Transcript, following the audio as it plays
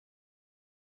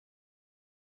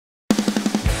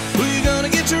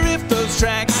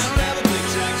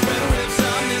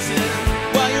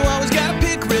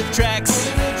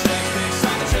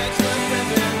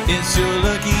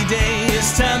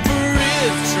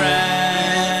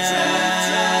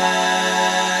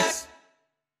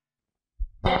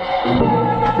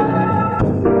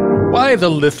buy the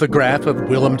lithograph of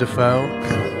Willem Dafoe?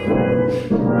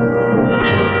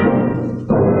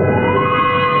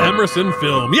 Emerson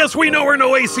Film. Yes, we know we're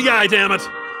no ACI, damn it.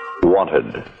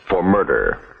 Wanted for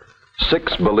murder.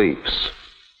 6 beliefs.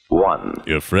 1.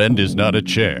 Your friend is not a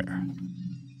chair.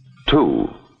 2.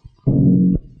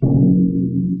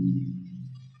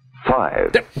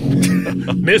 5.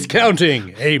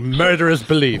 Miscounting. A murderous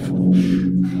belief.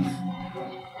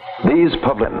 These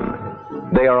public,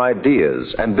 they are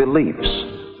ideas and beliefs.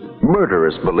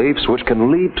 Murderous beliefs which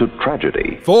can lead to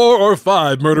tragedy. 4 or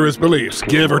 5 murderous beliefs,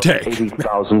 give or take.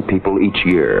 80,000 people each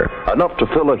year, enough to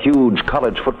fill a huge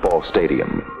college football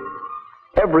stadium.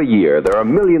 Every year, there are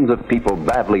millions of people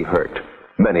badly hurt,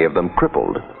 many of them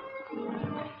crippled.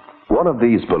 One of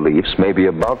these beliefs may be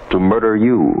about to murder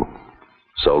you,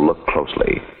 so look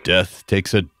closely. Death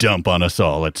takes a dump on us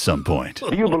all at some point.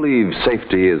 Do you believe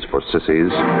safety is for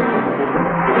sissies?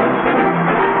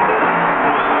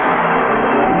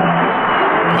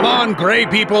 Come on, gray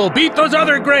people, beat those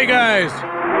other gray guys!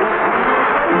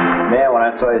 Man, when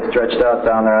I saw you stretched out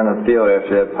down there on the field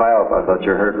after that pileup, I thought you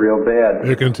were hurt real bad.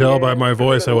 You can tell by my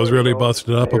voice I was really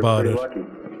busted up about it.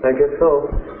 I guess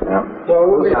so. Yeah. Well,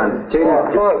 we'll be on. See you.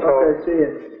 Okay, see you.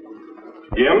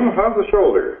 Jim, how's the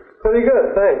shoulder? Pretty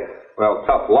good, thanks. Well,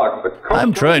 tough luck, but...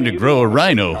 I'm trying to grow a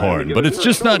rhino horn, but it's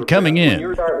just not coming in.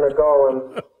 You're starting to go,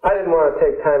 and I didn't want to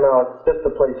take time out just to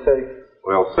play safe.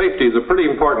 Well, safety is a pretty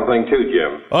important thing, too,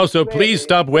 Jim. Also, please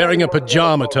stop wearing a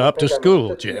pajama top to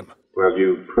school, Jim. Well,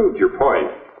 you proved your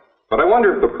point, but I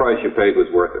wonder if the price you paid was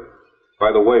worth it.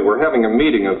 By the way, we're having a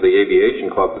meeting of the Aviation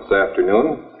Club this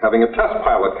afternoon, having a test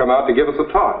pilot come out to give us a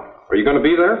talk. Are you going to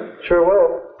be there? Sure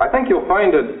will. I think you'll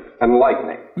find it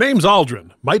enlightening. Name's Aldrin.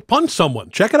 Might punch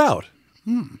someone. Check it out.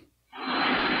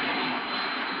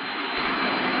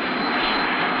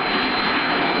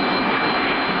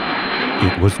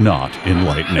 It was not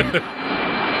enlightening.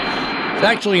 It's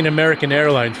actually an American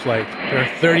Airlines flight. There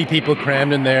are 30 people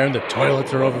crammed in there, and the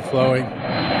toilets are overflowing.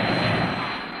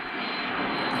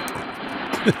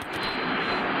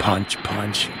 Punch,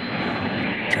 punch.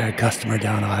 Drag customer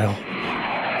down aisle.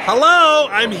 Hello,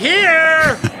 I'm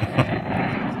here!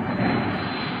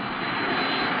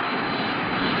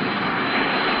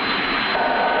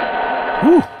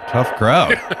 Whew, tough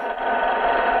crowd.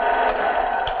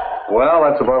 Well,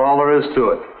 that's about all there is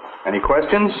to it. Any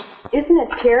questions? Isn't it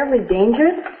terribly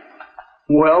dangerous?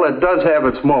 Well, it does have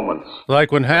its moments.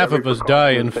 Like when half of us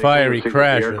die in fiery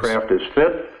crashes. The aircraft is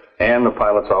fit, and the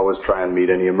pilots always try and meet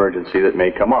any emergency that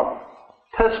may come up.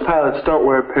 Test pilots don't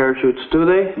wear parachutes, do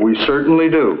they? We certainly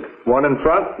do. One in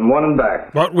front and one in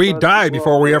back. But we died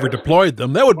before we ever deployed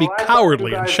them. That would be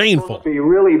cowardly and shameful. Be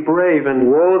really brave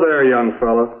and... Whoa there, young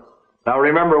fella. Now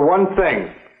remember one thing.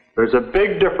 There's a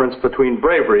big difference between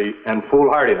bravery and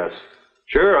foolhardiness.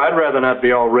 Sure, I'd rather not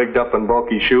be all rigged up in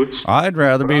bulky chutes. I'd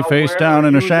rather be face down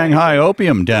in a Shanghai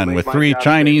opium den with 3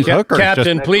 Chinese hookers.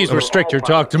 Captain, please restrict your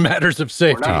talk to matters of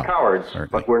safety. We're not cowards,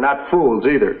 but we're not fools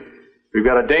either. We've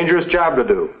got a dangerous job to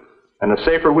do, and the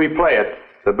safer we play it,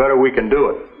 the better we can do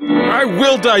it. I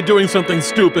will die doing something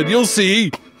stupid, you'll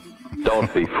see.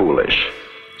 Don't be foolish.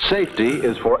 Safety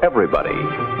is for everybody.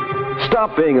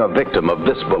 Stop being a victim of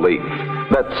this belief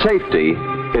that safety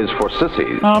is for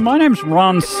sissies. My name's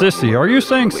Ron Sissy. Are you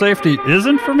saying safety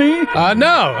isn't for me?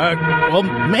 No. Well,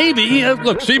 maybe.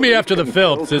 Look, see me after the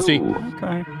film, Sissy.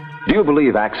 Okay. Do you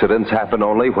believe accidents happen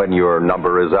only when your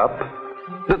number is up?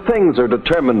 That things are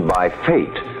determined by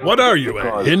fate. What are you,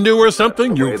 a Hindu or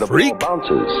something, you freak?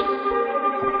 Bounces.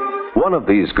 One of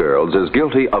these girls is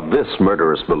guilty of this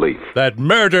murderous belief. That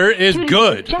murder is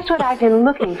good. Just what I've been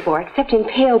looking for, except in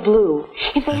pale blue.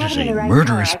 If they have it in the right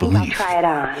murderous color, I think belief. I'll try it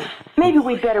on. Maybe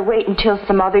we'd better wait until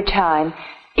some other time.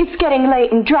 It's getting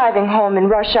late and driving home in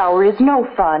rush hour is no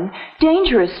fun.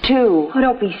 Dangerous, too. Oh,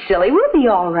 don't be silly. We'll be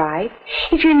all right.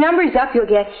 If your number's up, you'll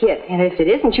get hit. And if it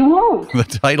isn't, you won't. The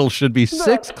title should be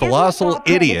Six Colossal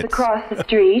Idiots. Across the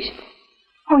street.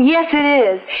 Oh, yes, it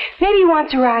is. Maybe he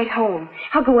wants a ride home.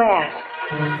 I'll go ask.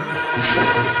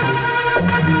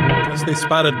 Guess they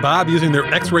spotted Bob using their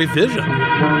X-ray vision.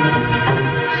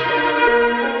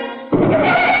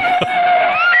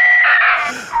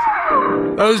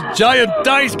 Those giant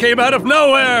dice came out of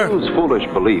nowhere! Whose foolish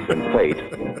belief in fate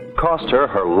cost her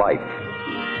her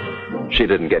life. She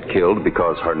didn't get killed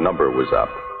because her number was up.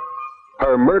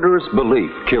 Her murderous belief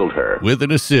killed her. With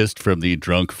an assist from the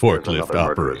drunk forklift Another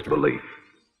murderous operator. belief.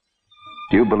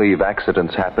 Do you believe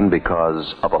accidents happen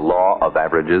because of a law of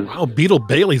averages? Wow, Beetle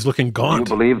Bailey's looking gaunt.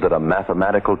 Do you believe that a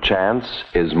mathematical chance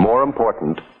is more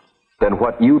important than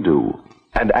what you do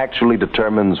and actually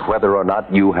determines whether or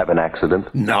not you have an accident?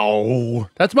 No.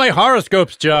 That's my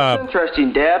horoscope's job.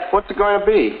 Interesting, Dad. What's it going to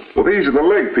be? Well, these are the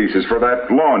leg pieces for that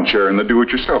lawn chair in the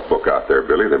do-it-yourself book out there,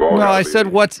 Billy. They've all No, I said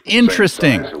what's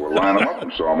interesting. So we'll line them up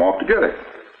and saw them off together.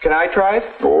 Can I try it?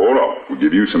 Oh, no. We'll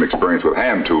give you some experience with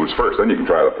hand tools first, then you can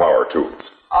try the power tools.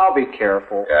 I'll be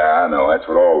careful. Yeah, I know. That's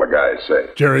what all the guys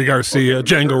say. Jerry Garcia,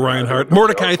 Django Reinhardt,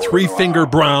 Mordecai Three-Finger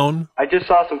Brown. I just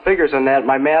saw some figures on that in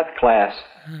my math class.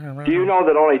 Do you know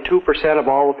that only 2% of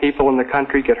all the people in the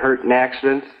country get hurt in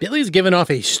accidents? Billy's giving off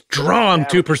a strong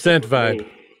 2% vibe.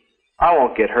 I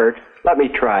won't get hurt. Let me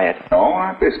try it. No,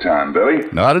 not this time, Billy.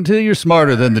 Not until you're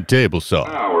smarter than the table saw.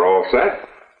 Now we're all set.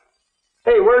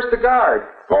 Hey, where's the guard?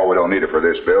 Oh, we don't need it for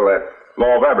this, Bill. That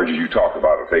law of averages you talked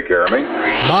about will take care of me.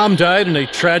 Mom died in a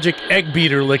tragic egg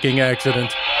beater licking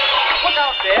accident. Look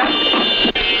out,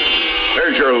 Dad.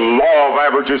 There's your law of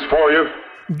averages for you.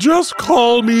 Just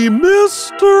call me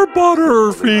Mr.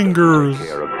 Butterfingers.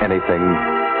 Care of anything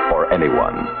or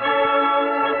anyone.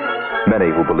 Many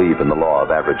who believe in the law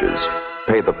of averages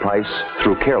pay the price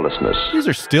through carelessness. These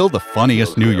are still the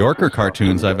funniest New Yorker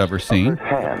cartoons I've ever seen.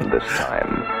 Hand this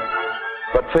time.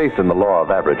 But faith in the law of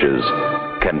averages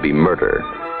can be murder.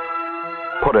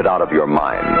 Put it out of your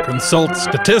mind. Consult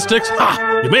statistics?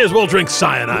 Ha! You may as well drink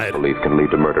cyanide. Belief can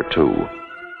lead to murder too.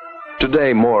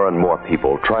 Today, more and more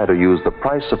people try to use the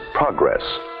price of progress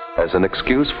as an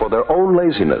excuse for their own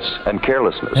laziness and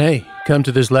carelessness. Hey, come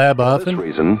to this lab For often? this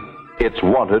reason, it's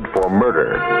wanted for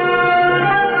murder.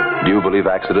 Do you believe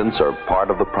accidents are part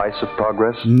of the price of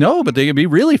progress? No, but they can be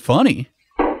really funny.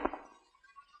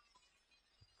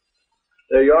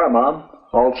 There you are, Mom.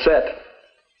 All set.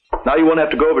 Now you won't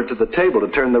have to go over to the table to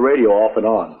turn the radio off and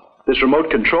on. This remote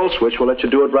control switch will let you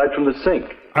do it right from the sink.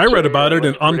 I read about it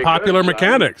in Unpopular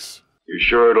Mechanics. You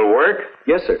sure it'll work?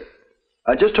 Yes, sir.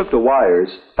 I just took the wires,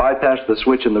 bypassed the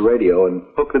switch in the radio, and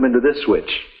hooked them into this switch.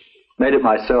 Made it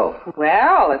myself.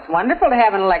 Well, it's wonderful to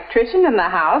have an electrician in the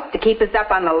house to keep us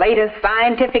up on the latest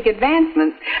scientific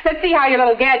advancements. Let's see how your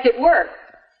little gadget works.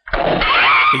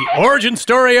 The origin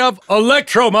story of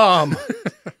Electromom.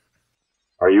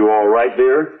 Are you all right,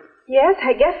 dear? Yes,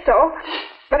 I guess so.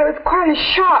 But it was quite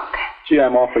a shock. Gee,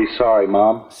 I'm awfully sorry,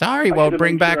 Mom. Sorry won't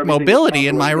bring back mobility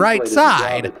in my right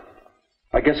side.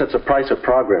 I guess that's the price of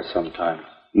progress sometimes.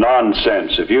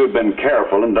 Nonsense. If you had been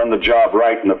careful and done the job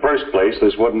right in the first place,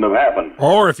 this wouldn't have happened.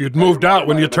 Or if you'd moved out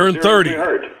when you turned 30.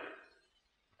 Hurt.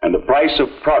 And the price of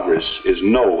progress is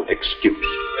no excuse.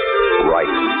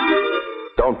 Right.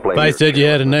 Don't blame If I your said you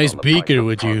had a nice on the beaker, price of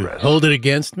would you progress. hold it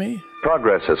against me?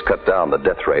 Progress has cut down the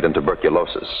death rate in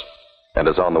tuberculosis and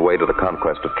is on the way to the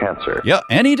conquest of cancer. Yeah,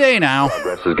 any day now.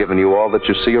 Progress has given you all that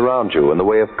you see around you in the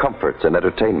way of comforts and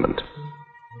entertainment.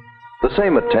 The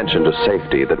same attention to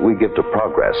safety that we give to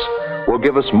progress will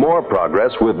give us more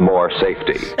progress with more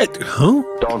safety.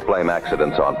 Don't blame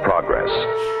accidents on progress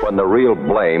when the real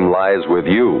blame lies with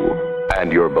you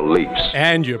and your beliefs.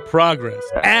 And your progress.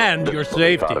 And your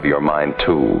safety. Out of your mind,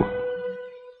 too.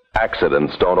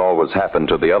 Accidents don't always happen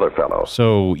to the other fellow.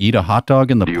 So eat a hot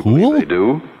dog in the Do you pool? believe they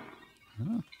do?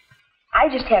 I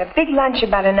just had a big lunch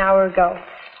about an hour ago.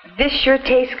 This sure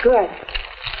tastes good.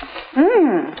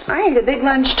 I ate a big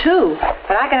lunch too,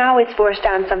 but I can always force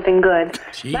down something good.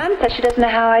 Mom says she doesn't know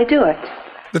how I do it.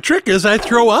 The trick is I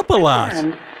throw up a lot.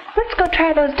 Let's go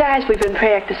try those dives we've been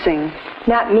practicing.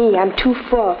 Not me, I'm too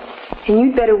full. And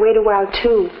you'd better wait a while,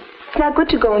 too. It's not good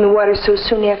to go in the water so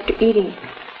soon after eating.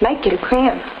 Might get a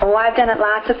cramp. Oh, I've done it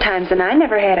lots of times, and I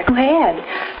never had a cramp.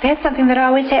 That's something that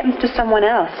always happens to someone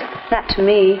else, not to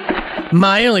me.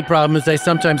 My only problem is I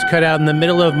sometimes cut out in the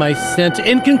middle of my sentence.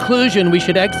 In conclusion, we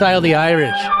should exile the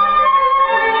Irish.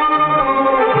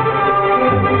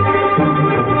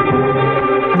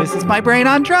 This is my brain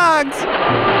on drugs.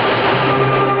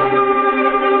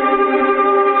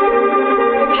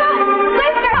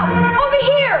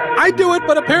 I do it,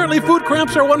 but apparently food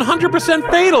cramps are 100%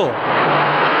 fatal.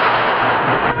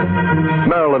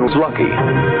 Marilyn was lucky.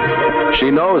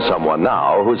 She knows someone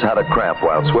now who's had a cramp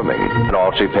while swimming, and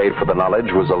all she paid for the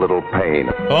knowledge was a little pain.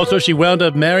 Also, she wound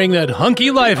up marrying that hunky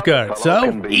lifeguard.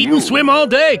 So, eat and swim all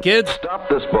day, kids. Stop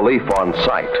this belief on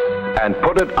sight and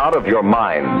put it out of your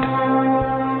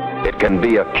mind. It can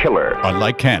be a killer.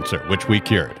 Unlike cancer, which we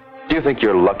cured. Do you think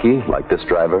you're lucky, like this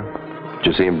driver? Did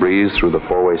you see him breeze through the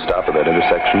four-way stop at that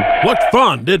intersection? Looked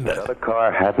fun, didn't it? If the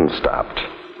car hadn't stopped,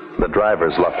 the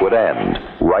driver's luck would end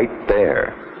right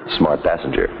there. Smart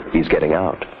passenger. He's getting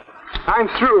out. I'm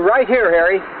through right here,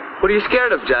 Harry. What are you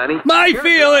scared of, Johnny? My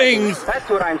feelings! That's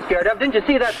what I'm scared of. Didn't you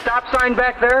see that stop sign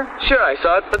back there? Sure, I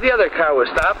saw it, but the other car was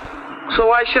stopped. So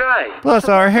why should I? Plus,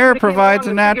 our hair provides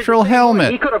a natural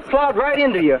helmet. He could have plowed right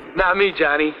into you. Not me,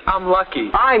 Johnny. I'm lucky.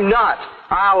 I'm not.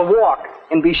 I'll walk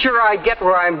and be sure I get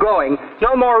where I'm going.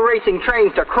 No more racing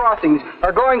trains to crossings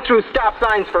or going through stop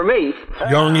signs for me.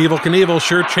 Young Evel Knievel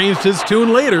sure changed his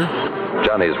tune later.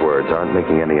 Johnny's words aren't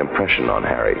making any impression on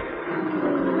Harry.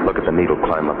 Look at the needle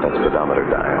climb up that speedometer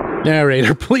dial.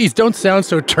 Narrator, please don't sound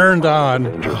so turned on.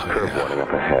 Dangerous curve warning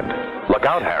up ahead. Look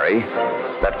out, Harry.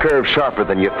 That curve's sharper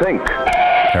than you think.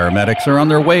 Paramedics are on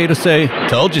their way to say,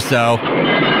 "Told you so."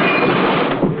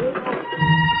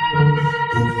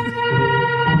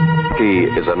 Lucky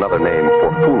is another name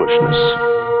for foolishness.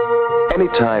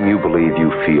 Anytime you believe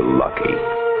you feel lucky,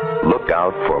 look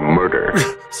out for murder.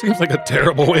 Seems like a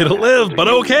terrible way to live, but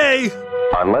okay.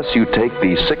 Unless you take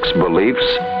these 6 beliefs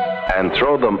and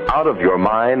throw them out of your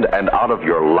mind and out of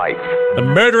your life. The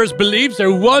murderous beliefs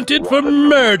are wanted for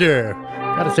murder.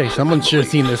 Gotta say, someone should have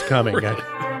seen this coming.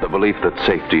 The belief that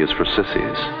safety is for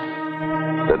sissies.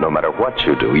 That no matter what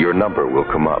you do, your number will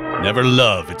come up. Never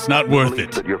love. It's not worth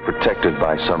it. That you're protected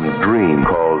by some dream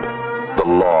called the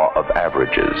law of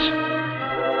averages.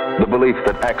 The belief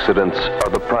that accidents are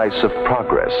the price of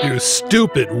progress. You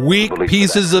stupid, weak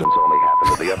pieces of... only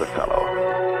happen to the other fellow.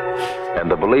 And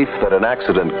the belief that an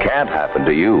accident can't happen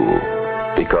to you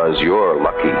because you're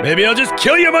lucky. Maybe I'll just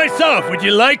kill you myself. Would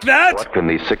you like that? What can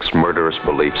these 6 murderous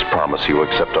beliefs promise you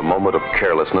except a moment of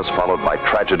carelessness followed by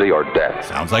tragedy or death?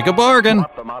 Sounds like a bargain.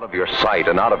 Blot them out of your sight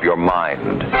and out of your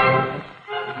mind.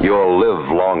 You'll live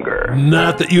longer.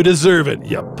 Not that you deserve it,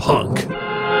 you punk.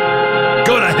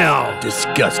 Go to hell.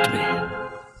 Disgust me.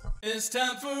 It's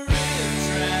time for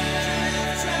RiffTrax.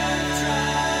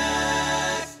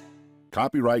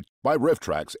 Copyright by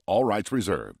RiffTrax, all rights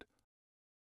reserved.